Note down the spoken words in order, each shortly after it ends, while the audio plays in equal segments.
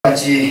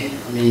Aji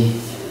ami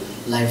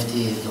life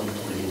di long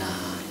puri na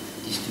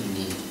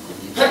istuni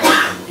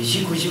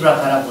bisi kusi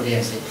prakara puri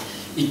ase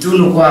itu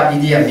nuko abi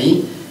di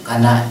ami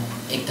karena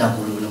ekta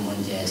guru nu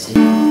monje ase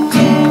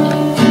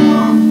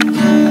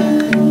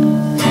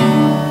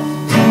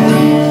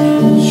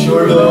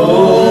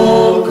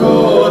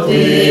Sholoko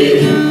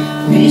de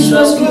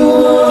Vishwas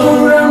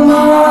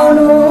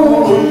Guramano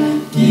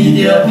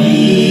Tidya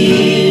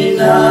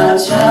Bina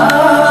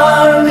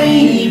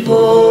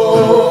Charmipo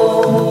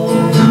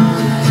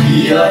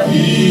Ya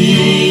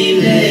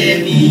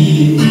Hilemi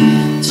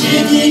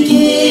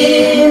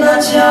Chidikina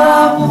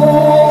Chapo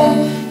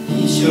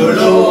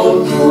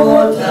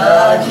Sholoko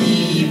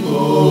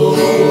Tadipo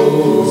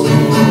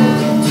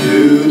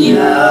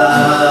Dunya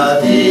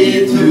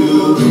de tu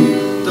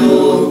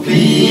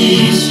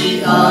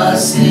Bishi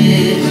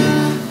ase,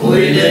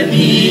 oile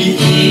mi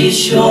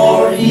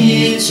ishor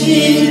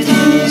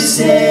ichiti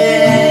se,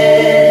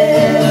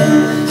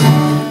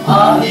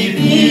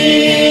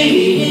 ahibitya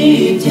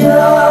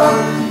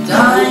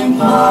time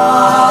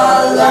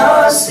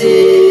palase,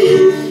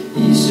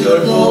 ishor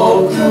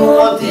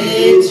loko te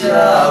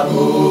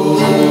jabo,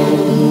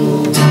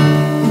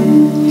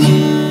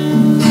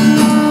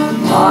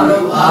 manu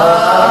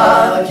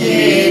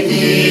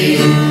akete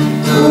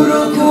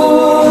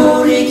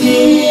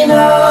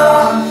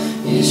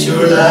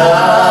Ishurla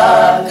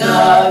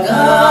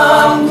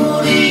gagam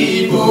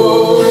guribo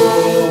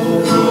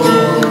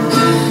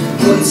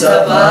Unsa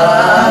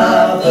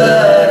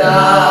babara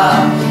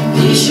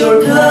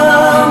Ishur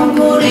gam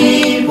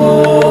guribo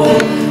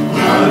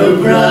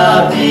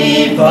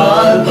Manubrapi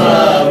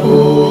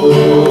palbabo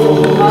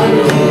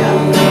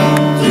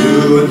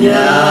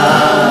Dunya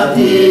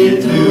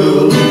ditu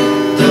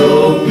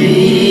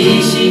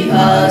Dobishi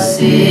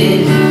ase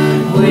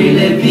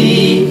Wile bi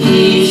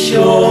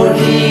ishor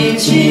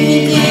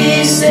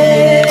ichiti se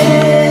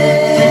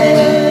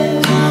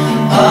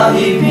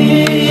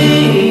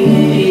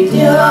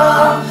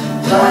Ahibitya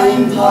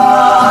time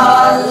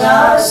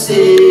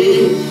palase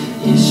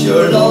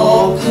Ishor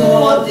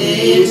loko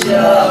te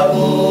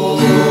jabo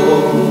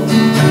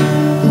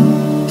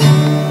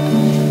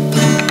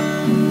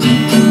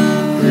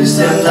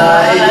Christian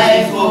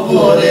life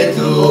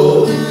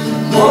oporeto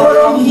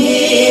Morom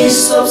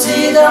hisop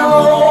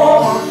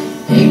sidamo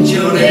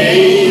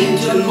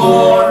Ekjun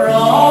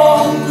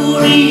morom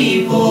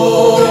kuribo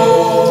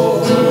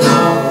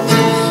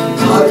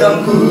Magam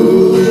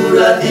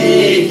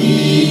kuratehi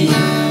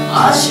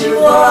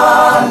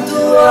Ashirwad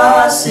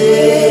tuase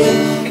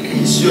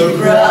Ishur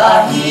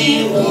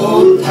grahi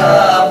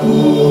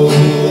utabo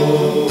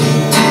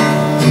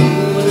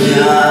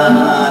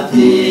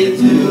Dunyate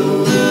tu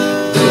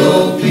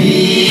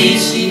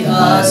Dobishi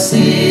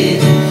ase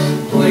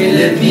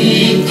Oile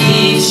mi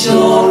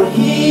ishor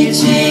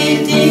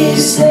ichiti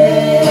se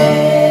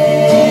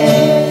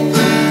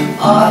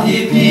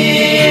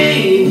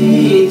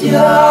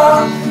Ahibitya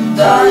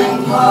time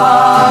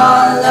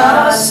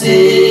palase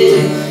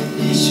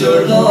Ishor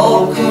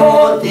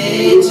loko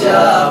te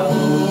jabo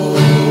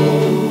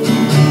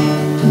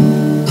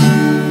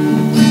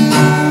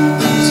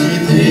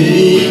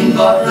Siddhin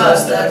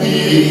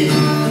bahrastade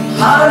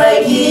Harai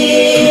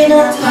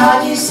gina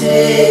thagise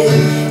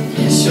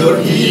Ishor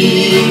hi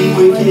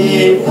muike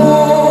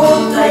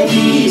utai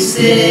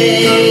dise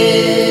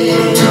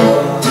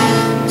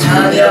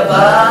Chadya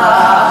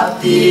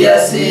bhakti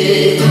ase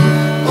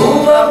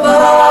Ubaba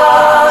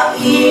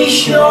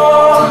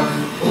Ishor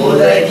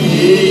Udai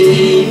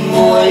di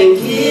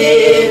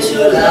moike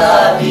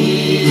chulabi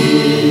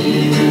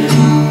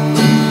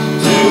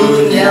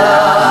Dunya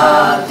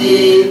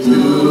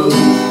titu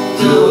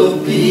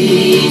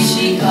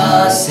Bishi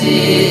ase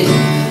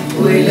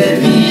Wile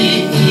mi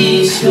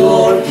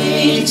ishor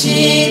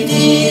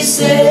ichiti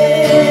se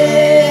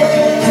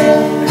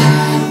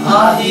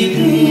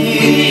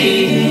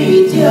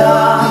Ahibitya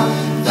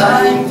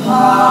time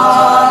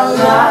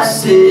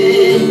palase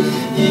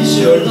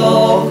Ishor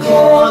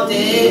loko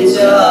te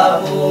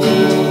jabo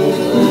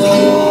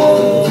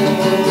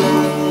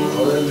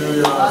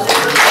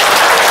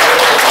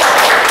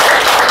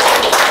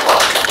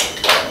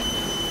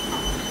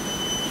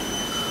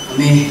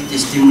Ami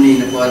testimony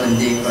na kuha ng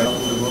day para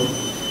po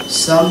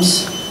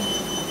Psalms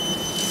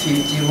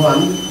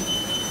 51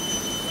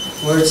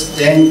 words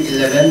 10,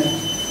 11,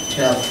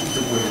 12 to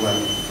 41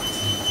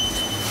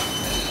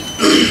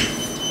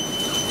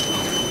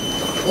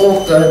 O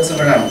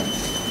kehenceran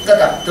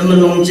Tatak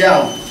temenung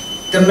jang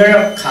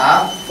Temerak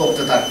ka Fok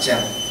tatak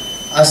jang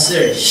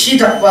Asir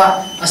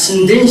Shidakwa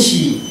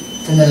Asendensi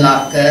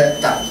Tenelak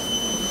ketak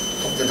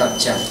Fok tatak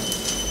jang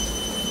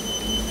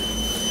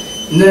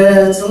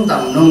Ne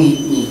zengdang nongi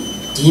ni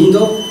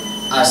Dindo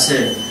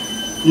Asir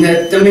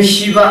Ne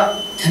temeshiba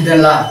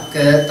Tenelak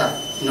ketak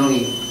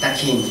Nongi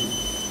takin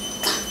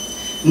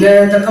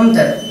Ne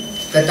takamtar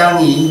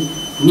Ketangi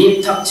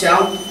Ni tak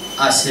jang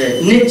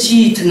Asir Ne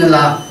chi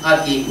tenelak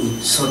Agi ni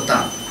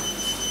sotang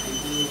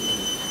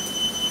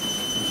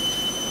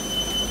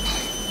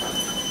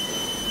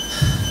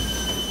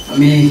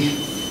Ami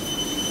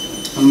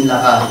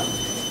laka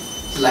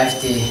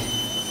life te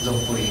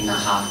lopuri na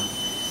ha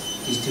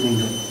কিছু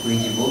কিন্তু কৰি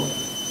দিব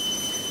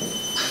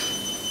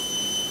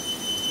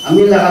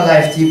আমি লাগা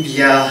life দি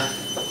বিয়া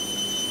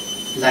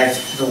life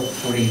তো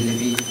কৰি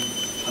লবি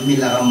আমি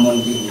লাগা মন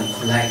দি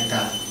খোলা একটা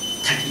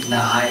থাকি না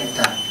আই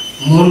তা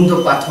মন তো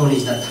পাথর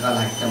নিচিনা থাকা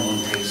লাগতা মন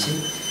থাকিছে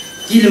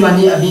কিল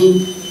মানে আমি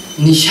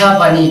নিশা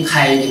পানি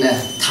খাই কিনা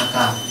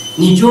থাকা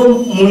নিজৰ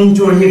মন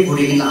জোৰহে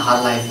কৰি কিনা আহা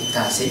লাইফ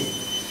এটা আছে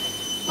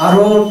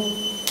আৰু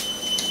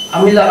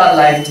আমি লাগা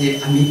লাইফ দি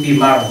আমি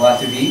বেমাৰ হোৱা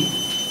তুমি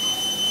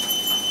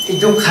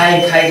এইটো খাই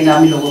খাই কিনা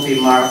আমি লোক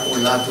বেমাৰ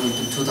ওলা তো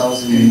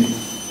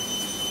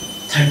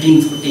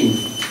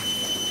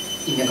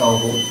 2013-14 এনেকা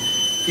হ'ব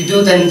এইটো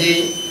টাইমতে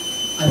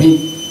আমি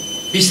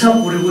পিসাব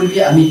কৰিবলৈ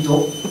আমি তো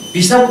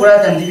পিসাব কৰা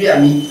টাইমতে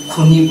আমি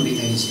খুনি কৰি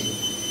থাকিছে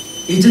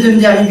এইটো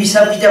টাইমতে আমি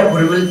পিসাব কিটা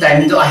কৰিবলৈ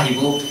টাইমটো আহিব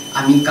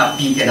আমি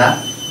কাপি কেনা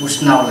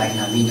উষ্ণাও লাগে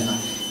না আমি না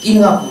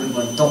কিনা কৰিব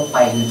টক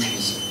পাই না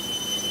থাকিছে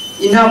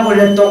ইনা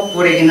পৰে টক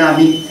পৰে কিনা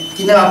আমি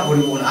কিনা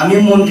কৰিব আমি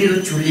মন্দিৰত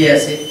চুলি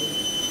আছে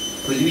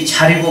বলিবি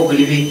ছাড়িব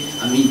বলিবি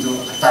আমি তো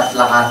তাত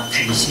লাগা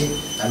থাকিছে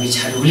আমি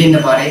ছাড়িবলৈ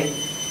নাপাৰে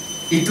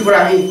এইটো পৰা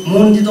আমি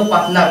মন্দিৰত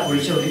পাটনা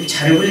কৰিছে বলিবি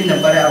ছাড়িবলৈ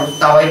নাপাৰে আৰু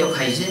তাৱাইটো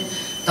খাইছে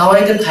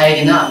তাৱাইটো খাই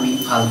কিনা আমি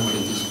ভাল কৰি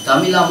দিছে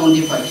তামিলা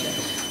মন্দিৰ পাইছে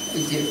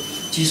এতিয়া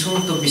যিছৰ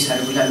তো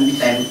বিচাৰিবলৈ আমি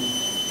টাইম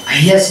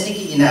আহি আছে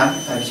নেকি ইনা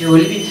ভাবিছে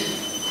বলিবি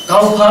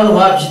গাঁও ভাল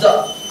হোৱা পিছত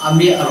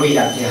আমি আৰু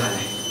ইয়াতে অহা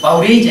নাই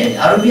পাহৰি যায়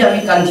আৰু আমি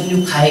কণ্টিনিউ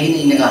খাই কিনে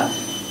এনেকা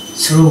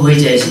শুৰু হৈ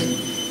যাইছে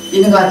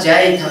এনেকা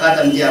যাই থাকা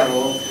টাইমতে আৰু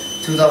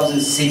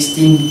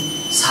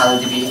 2016 সাল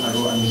দিবি আৰু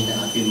আমি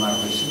বেমাৰ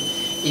হৈছে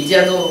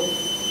এতিয়াতো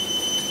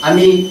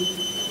আমি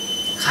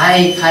খাই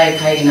খাই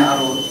খাই কিনে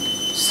আৰু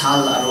সাল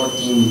আৰু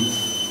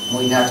 3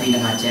 মহিনা তুই না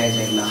যাই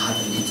যাই না হাত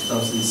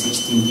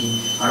 2016 দি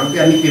আৰু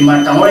আমি বেমাৰ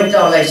ডাঙৰ এটা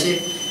ওলাইছে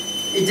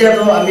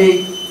এতিয়াতো আমি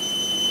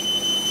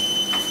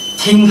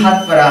থিং হাত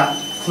পৰা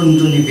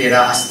খুন্দুনি বেৰা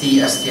আস্তি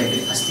আস্তি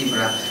আস্তি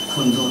পৰা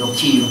খুন্দু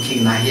ৰখি ৰখি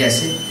নাহি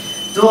আছে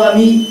তো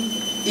আমি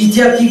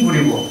এতিয়া কি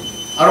কৰিব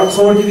আৰু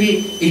খবৰ দিবি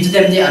এইটো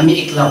টাইমতে আমি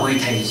একলা হৈ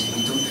থাকিছে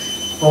এইটো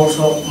কোৰ্স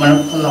মানে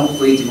ফলাম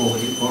কৰি দিব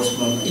বুলি কোর্স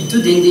মানে এইটো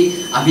দিন দি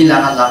আমি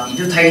লাগা লাগ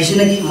এইটো থাকিছে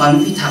নেকি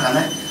মানবি থাকা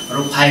নাই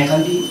আৰু ভাই খান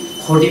দি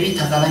খৰিবি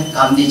থাকা নাই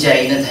কাম দি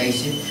যাই না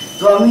থাকিছে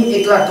তো আমি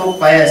একলা তো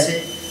পাই আছে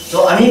তো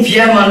আমি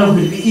বিয়া মানুহ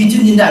হইবি এইটো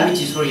দিন আমি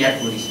যিছৰ ইয়াত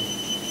কৰিছে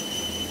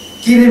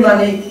কিনে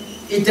মানে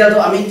এতিয়াতো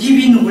আমি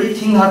কিবি নকৰি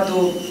থিং হাতো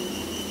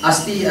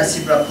আস্তি আস্তি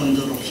পৰা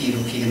খুন্দু ৰখি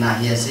ৰখি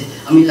নাহি আছে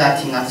আমি লা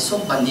থিং হাত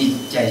সব বান্ধি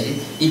যাইছে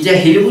এতিয়া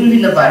হেৰিবুল বি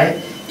নাপাৰে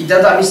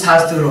এতিয়াতো আমি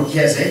শাস্ত্ৰ ৰখি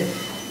আছে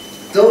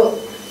তো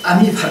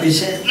আমি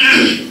ভাবিছে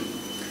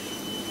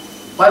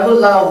বাইবেল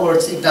লা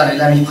ওয়াৰ্ডস একটা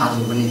ৰেলা আমি ভাল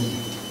হ'ব নেকি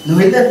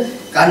নহলে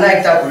কানা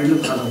একটা কৰিলো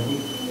ভাল হ'ব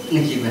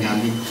নেকি মানে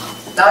আমি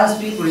ডান্স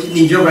বি কৰিছি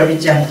নিজৰ ভাবি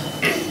চাম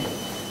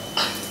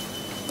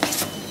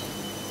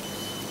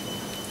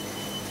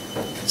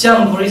চাম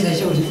কৰি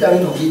চাইছে বুলি আমি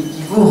নকি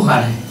কি কো হোৱা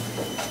নাই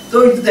তো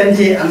এইটো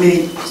টাইমতে আমি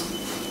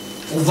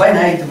উপায়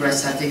নাই তো পুৰা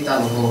সাথে একটা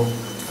লব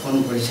ফোন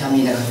কৰিছে আমি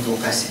না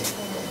তোক আছে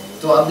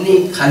তো আপনি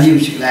খালি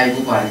উচিলা আহিব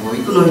পাৰিব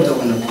একো নহয় তো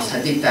কোনো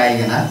সাথে একটা আহি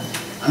না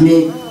আমি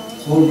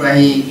হোল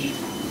প্রায়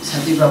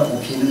সাথী বা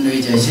পক্ষী লৈ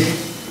যাইছে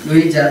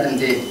লৈ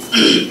যাতে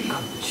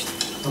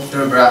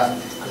ডক্টর ব্রা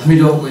আমি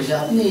লোক কইছে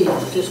আপনি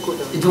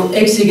এটো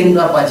 1 সেকেন্ড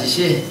বা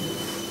পাজিছে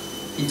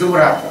এটো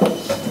ব্রা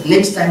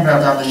নেক্সট টাইম ব্রা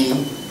আপনি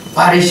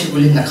পারিছে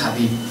বলি না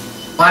খাবি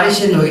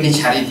পারিছে নইনি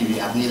ছাড়ি দিবি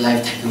আপনি লাইফ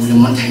থাকি বলি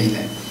মন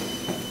থাকিলে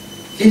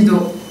কিন্তু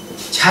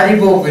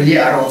ছাড়িব বলি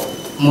আর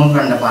মন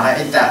প্রাণ পারা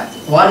এটা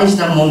ওয়ানিস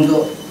না মন তো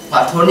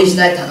পাথরনিস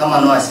নাই থাকা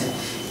মানুষ আছে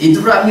এটো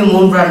আমি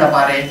মন প্রাণ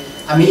পারে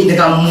আমি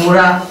এনেকা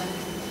মোরা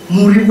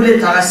মুড়ি বলে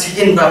থাকা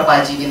সেকেন্ড বা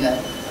পাজি কিনা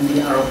আমি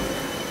আৰু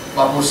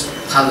বাপস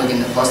ভালো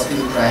কিনা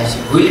হসপিটাল প্রাইছে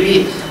হইবি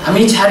আমি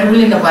ছাড়ি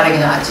বলে না পারে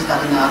কিনা আজি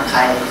তাকে না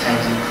খাই খাই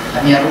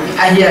আমি আৰু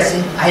আহি আছে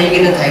আহি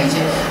কিনা থাকিছে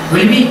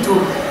হইবি তো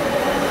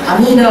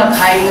আমি না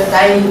খাই না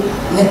তাই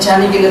না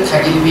জানি কিনা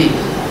থাকিবি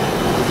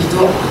কিন্তু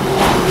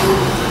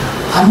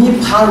আমি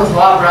ভাল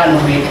হওয়া প্রা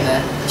নহয় কিনা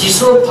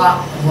যিসো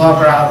হওয়া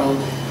প্রা আৰু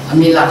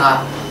আমি লাগা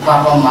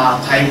Papa ma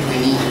khai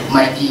phini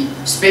maiki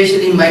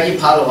especially maiki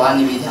phalo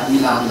ani bi ami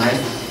la lai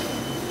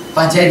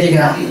pajai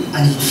digra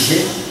ani dise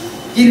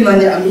kin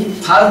mane ami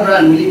phal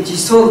bran mili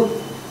jiso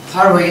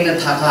phar hoina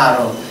thaka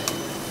aro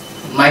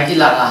maiki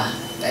laga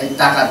tai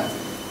taka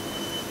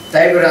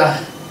tai bra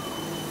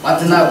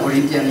patna bori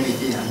tian bi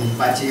ami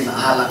pache na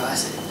hala ka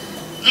ase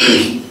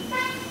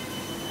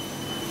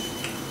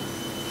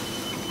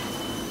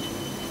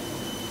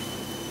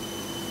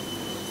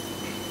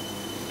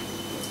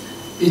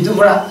itu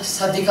bra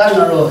satikan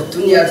aro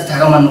dunia ti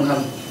thaga manu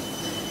kam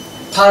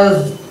phal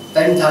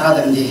time thaga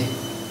damdi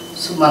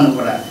sumanu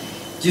bra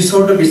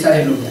jisor to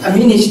bisare lu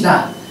ami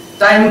nisna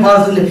time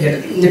phal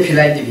ne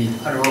philai dibi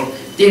aro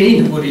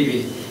teri ne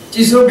poribi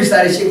jisor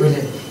bisare se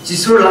bole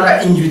jisor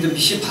laga injury to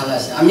bishi phala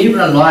ase ami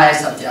bra loa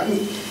sabte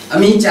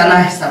ami jana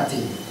sabte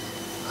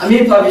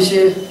ami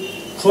pabise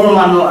khor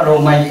manu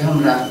aro mai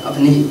hamra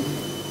apni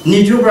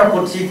nijo bra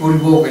potri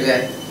koribo gele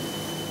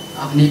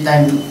apni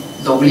time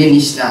doble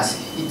nisna ase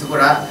itu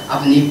kora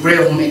apni pray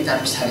home ekta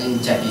bisarin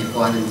jabi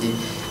ko anti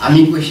ami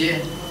koise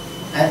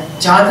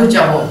jadu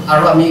jabo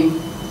aro ami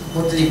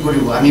বদলি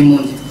কৰিব আমি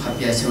মন্দিৰটো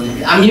ভাবি আছে বুলি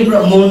আমি পুৰা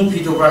মন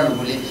ভিতৰ পৰা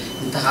ল'বলৈ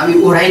তাক আমি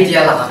উৰাই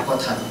দিয়া লগা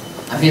কথা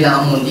আমি লগা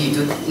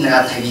মন্দিৰটোত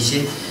নাথাকিছে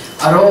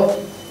আৰু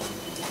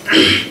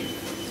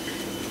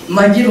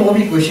মাইকী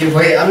ৰবি কৈছে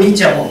হয় আমি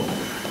যাব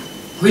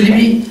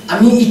হইলিবি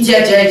আমি ইতিয়া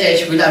যাই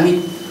হইলে আমি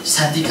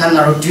সাতিখান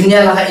আৰু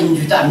দুনিয়া লগা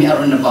ইনজুটা আমি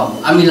আৰু নাপাব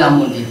আমি লা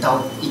মন্দিৰ তাও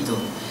ইটো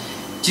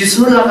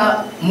যিশুৰ লগা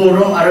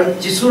মৰম আৰু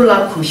যিশুৰ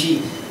লগা খুশি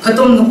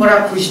খতম নকৰা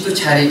খুশিটো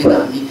ছাড়ি কিনা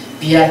আমি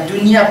বিয়া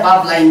দুনিয়া পাপ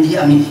লাইন দি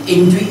আমি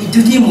এনজয়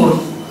ইটোদি মৰম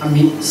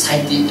আমি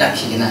সাইডে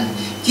ৰাখি কিনা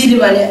কি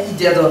মানে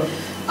ইতিয়াতো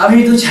আমি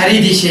তো ছাড়ি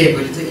দিছে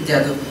বলি তো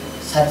ইতিয়াতো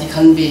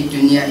সাতিখান বি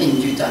দুনিয়া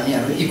এনজয়টা আমি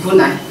আৰু একো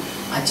নাই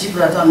আজি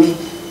পৰাতো আমি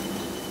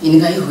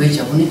ইনগাই হৈ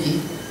যাব নেকি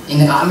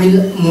ইনগা আমি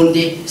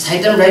মন্দিৰ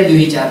সাইডম ৰাই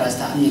লৈ যা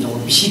ৰাস্তা আমি লগ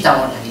বেছি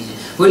ডাঙৰ থাকিছে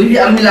বলিবি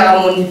আমি লাগা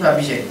মন্দিৰ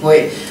ভাবিছে কই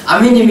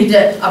আমি নিমিতে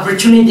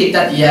অপৰচুনিটি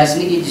এটা দিয়া আছে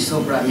নেকি যিছৰ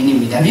পৰা আমি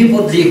নিমিতে আমি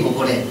বদলি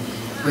হ'বলে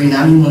কই না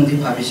আমি মন্দিৰ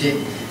ভাবিছে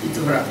ইটো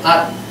পৰা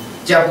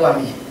যাব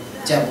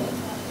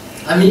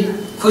আমি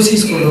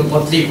কোশিশ কৰো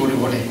বদলি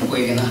কৰিবলৈ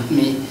কই কিনা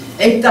আমি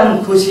একদম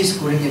কোশিশ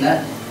কৰি কিনা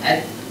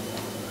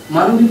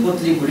মানুহ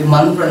বদলি কৰি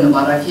মানুহ প্ৰাণ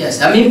বাৰা কি আছে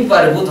আমি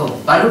পাৰিব তো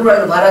মানুহ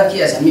প্ৰাণ বাৰা কি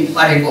আছে আমি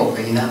পাৰিব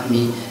কই কিনা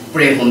আমি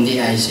প্ৰে মন্দিৰ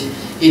আহিছে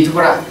এইটো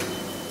পৰা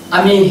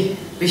আমি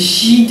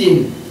বেছি দিন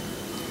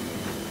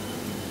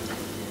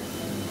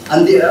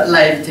আন্দিৰা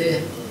লাইফতে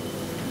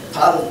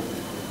ভাল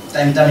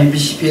টাইমটা আমি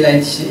বেছি পেলাই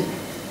দিছে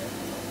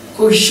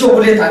কৈছ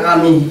বুলি থাকা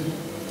আমি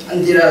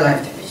আন্দিৰা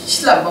লাইফতে বেছি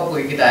লাভ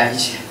কৈ কেইটা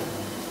আহিছে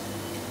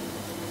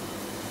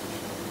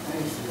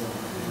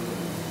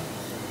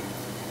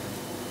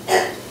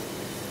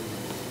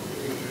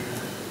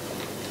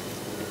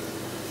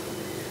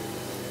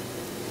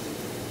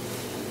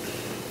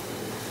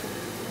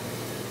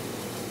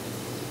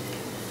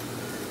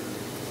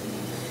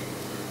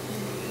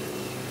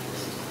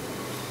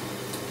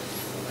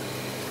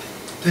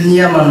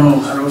दुनिया मानो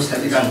आरो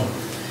सादिगान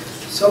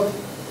सब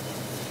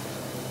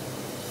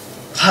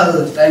ভাল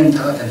টাইম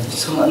থাকা থাকে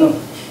সমানো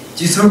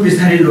যিসব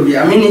বিচাৰি লবি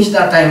আমি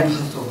নিষ্টা টাইম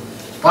ফালতো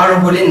পাৰ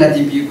বলি না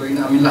দিবি কই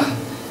না আমি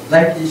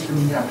লাইফ দিছ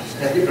তুমি না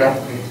সাথে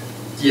প্রাপ্ত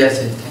কি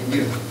আছে থ্যাংক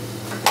ইউ